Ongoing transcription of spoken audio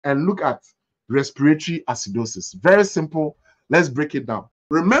and look at respiratory acidosis. Very simple. Let's break it down.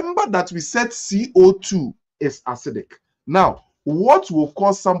 Remember that we said CO2 is acidic. Now, what will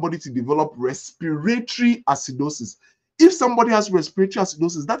cause somebody to develop respiratory acidosis? If somebody has respiratory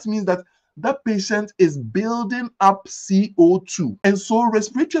acidosis, that means that that patient is building up CO2. And so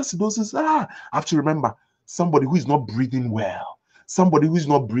respiratory acidosis, I have to remember somebody who is not breathing well. Somebody who is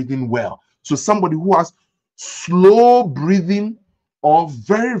not breathing well. So somebody who has slow breathing or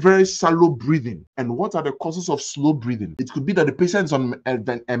very, very shallow breathing. And what are the causes of slow breathing? It could be that the patient is on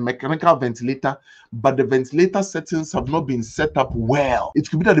a mechanical ventilator, but the ventilator settings have not been set up well. It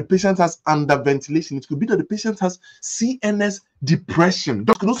could be that the patient has underventilation. It could be that the patient has CNS depression.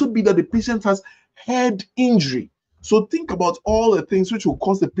 It could also be that the patient has head injury. So think about all the things which will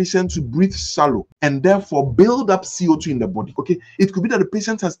cause the patient to breathe shallow and therefore build up CO2 in the body. Okay, it could be that the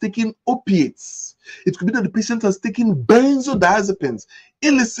patient has taken opiates. It could be that the patient has taken benzodiazepines,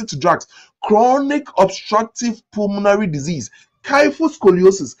 illicit drugs, chronic obstructive pulmonary disease,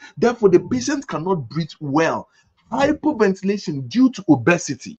 kyphoscoliosis. Therefore, the patient cannot breathe well. Hypoventilation due to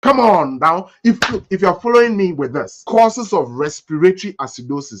obesity. Come on now, if you're following me with this, causes of respiratory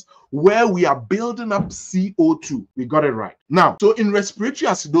acidosis, where we are building up CO2. We got it right. Now, so in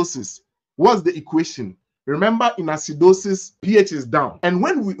respiratory acidosis, what's the equation? Remember, in acidosis, pH is down. And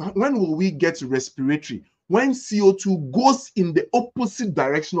when will we get to respiratory? When CO2 goes in the opposite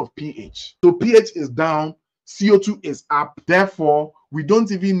direction of pH. So pH is down, CO2 is up. Therefore, we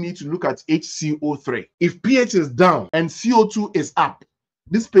don't even need to look at HCO3. If pH is down and CO2 is up,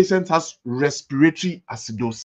 this patient has respiratory acidosis.